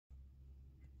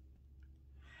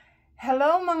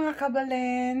Hello mga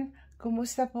kabalen!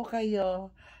 Kumusta po kayo?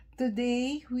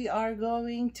 Today, we are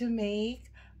going to make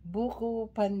Buko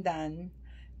Pandan.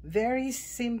 Very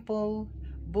simple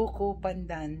Buko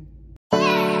Pandan.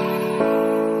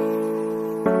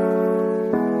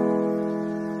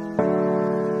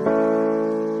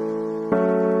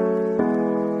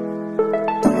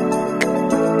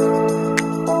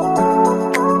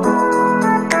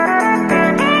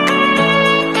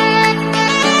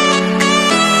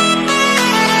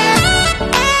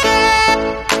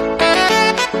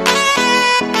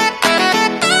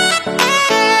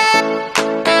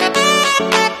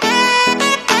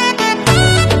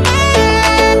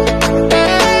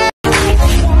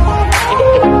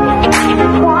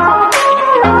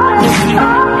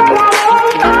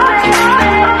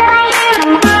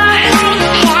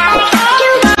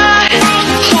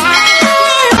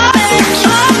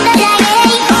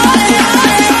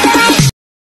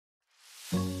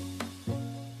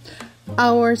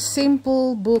 Our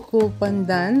simple Buko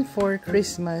Pandan for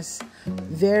Christmas.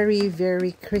 Very,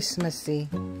 very Christmassy.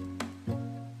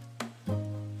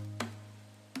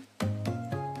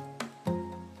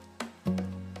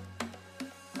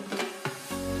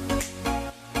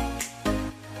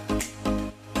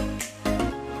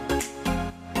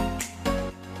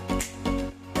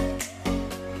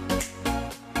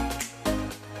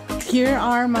 Here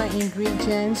are my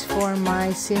ingredients for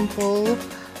my simple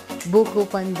Buko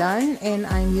Pandan, and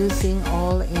I'm using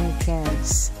all in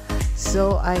cans.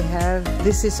 So I have,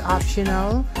 this is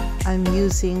optional, I'm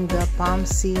using the palm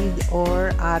seed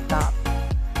or atap,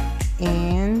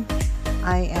 and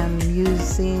I am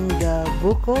using the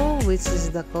Buko, which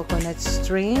is the coconut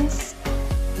strings,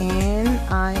 and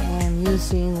I am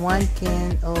using 1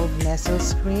 can of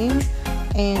Nestle's cream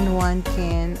and 1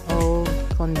 can of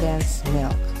condensed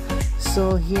milk.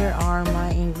 So here are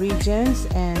my ingredients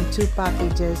and 2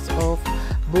 packages of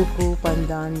Buko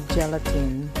Pandan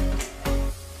gelatin.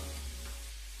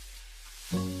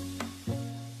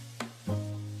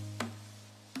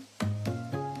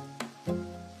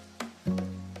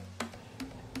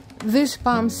 This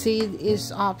palm seed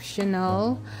is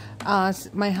optional.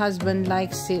 My husband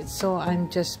likes it, so I'm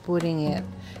just putting it.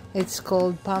 It's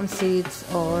called palm seeds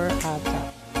or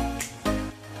atap.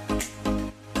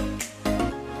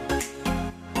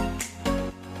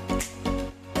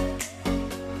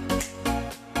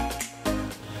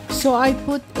 So I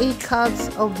put 8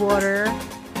 cups of water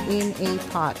in a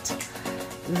pot.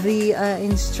 The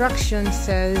instruction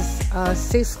says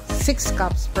 6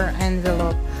 cups per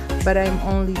envelope, but I'm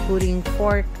only putting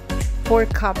 4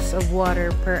 cups of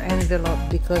water per envelope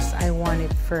because I want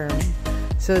it firm.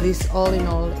 So this all in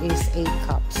all is 8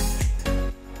 cups.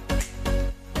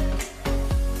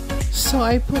 So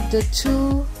I put the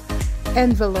 2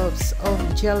 envelopes of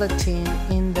gelatin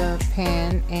in the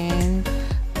pan and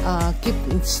keep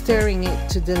stirring it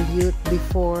to dilute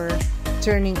before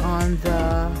turning on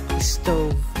the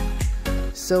stove.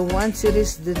 So once it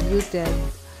is diluted,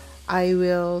 I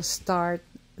will start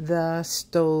the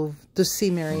stove to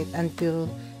simmer it until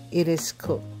it is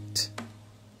cooked.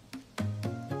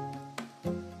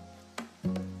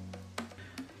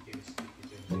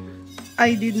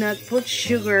 I did not put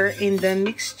sugar in the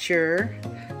mixture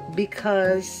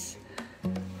because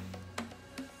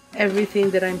everything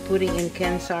that I'm putting in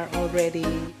cans are already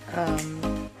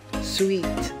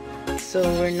sweet, so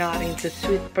we're not into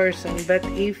sweet person. But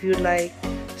if you like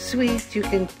sweet, you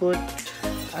can put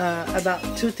about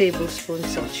 2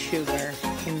 tablespoons of sugar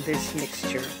in this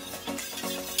mixture.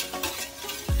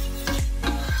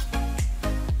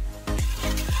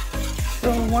 So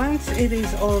once it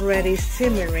is already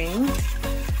simmering,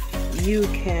 you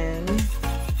can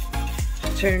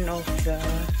turn off the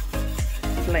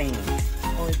flame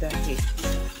or the heat.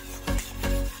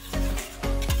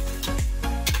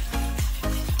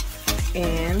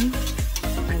 And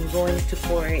I'm going to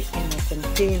pour it in a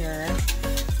container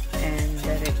and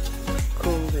let it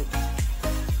cool it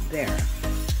there.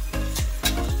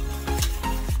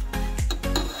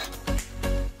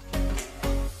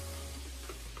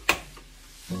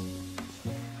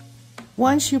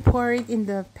 Once you pour it in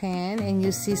the pan and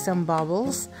you see some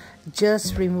bubbles,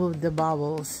 just remove the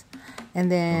bubbles. And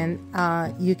then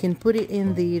you can put it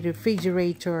in the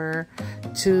refrigerator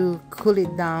to cool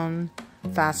it down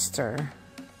faster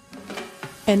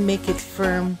and make it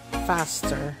firm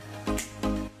faster.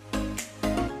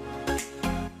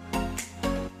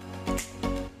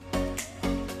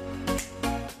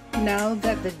 Now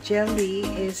that the jelly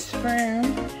is firm,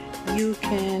 you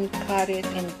can cut it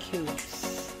in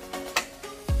cubes.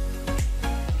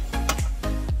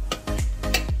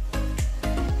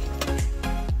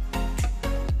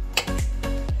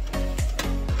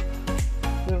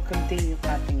 continue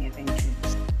cutting it in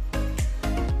cubes.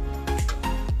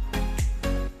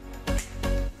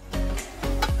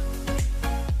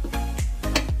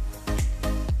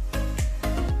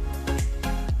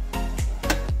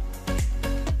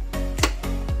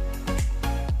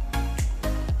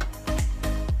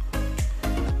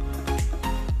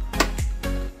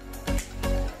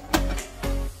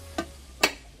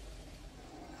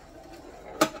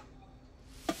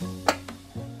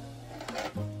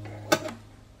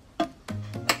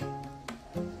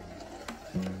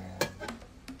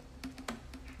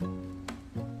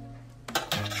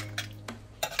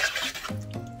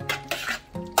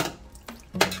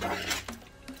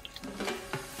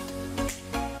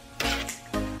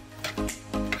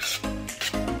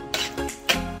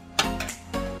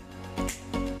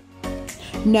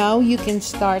 Now you can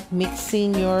start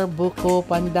mixing your Buko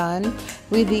Pandan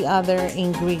with the other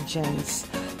ingredients.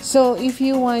 So if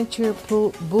you want your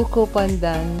Buko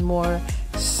Pandan more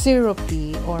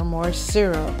syrupy or more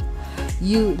syrup,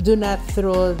 you do not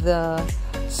throw the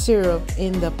syrup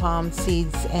in the palm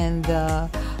seeds and the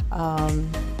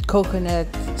coconut,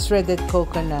 shredded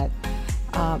coconut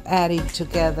added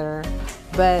together.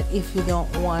 But if you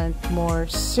don't want more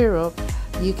syrup,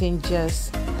 you can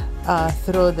just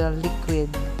throw the liquid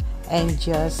and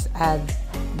just add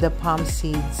the palm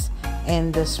seeds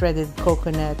and the shredded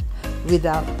coconut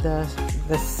without the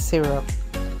syrup.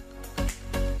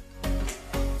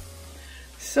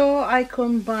 So I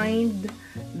combined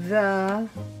the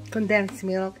condensed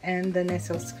milk and the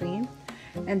Nestle's cream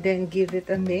and then give it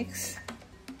a mix.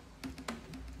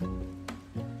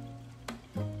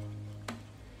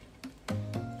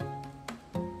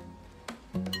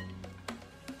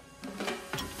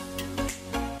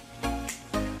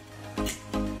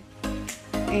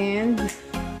 And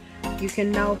you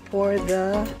can now pour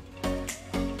the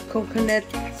coconut,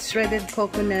 shredded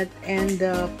coconut and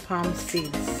the palm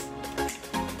seeds.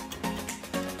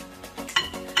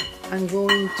 I'm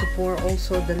going to pour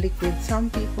also the liquid. Some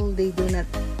people, they do not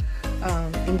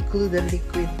include the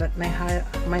liquid, but my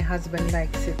husband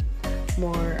likes it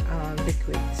more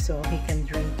liquid so he can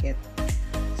drink it.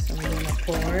 So I'm gonna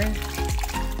pour.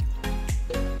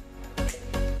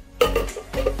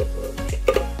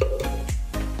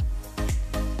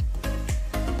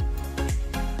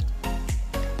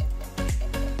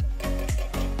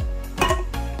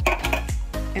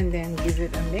 And then give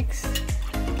it a mix.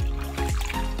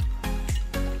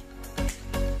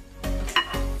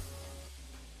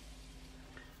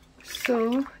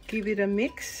 So give it a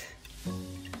mix.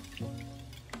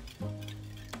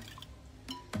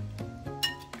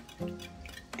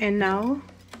 And now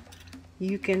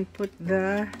you can put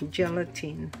the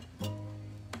gelatin.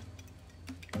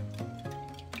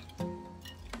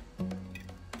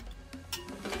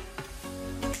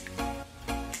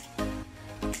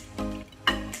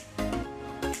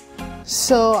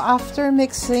 So after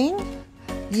mixing,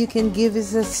 you can give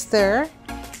it a stir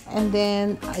and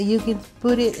then you can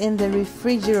put it in the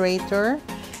refrigerator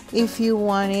if you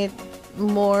want it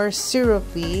more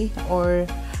syrupy or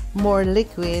more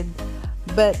liquid.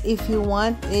 But if you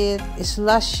want it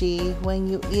slushy when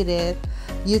you eat it,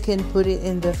 you can put it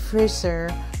in the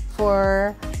freezer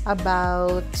for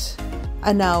about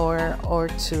an hour or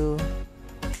two.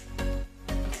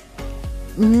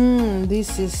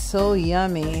 This is so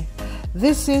yummy.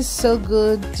 This is so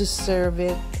good to serve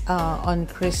it on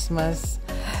Christmas.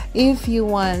 If you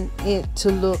want it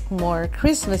to look more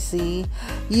Christmassy,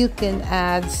 you can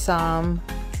add some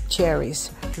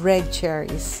cherries, red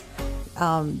cherries,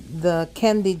 the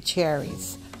candied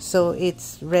cherries. So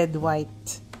it's red,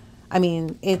 white.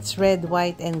 It's red,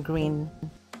 white, and green.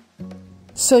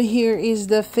 So here is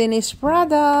the finished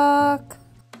product.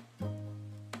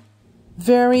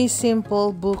 Very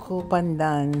simple Buko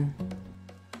Pandan.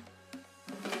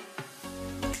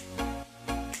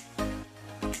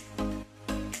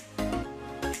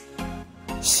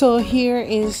 So here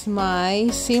is my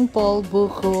simple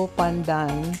Buko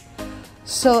Pandan.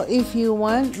 So if you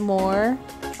want more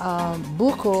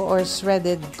Buko or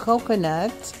shredded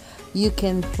coconut, you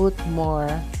can put more.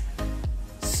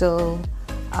 So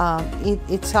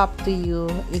it's up to you.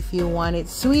 If you want it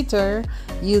sweeter,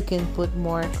 you can put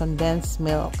more condensed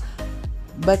milk.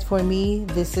 But for me,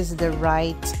 this is the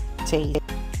right taste.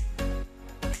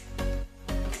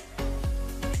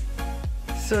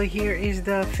 So here is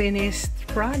the finished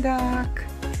product,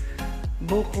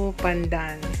 Buko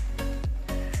Pandan.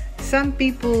 Some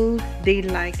people, they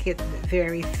like it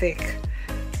very thick.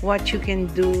 What you can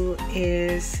do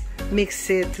is mix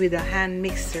it with a hand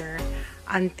mixer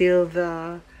until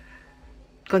the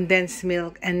condensed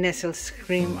milk and Nestle's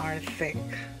cream are thick.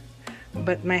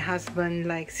 But my husband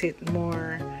likes it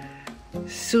more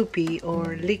soupy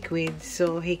or liquid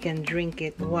so he can drink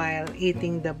it while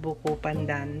eating the buko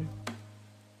pandan.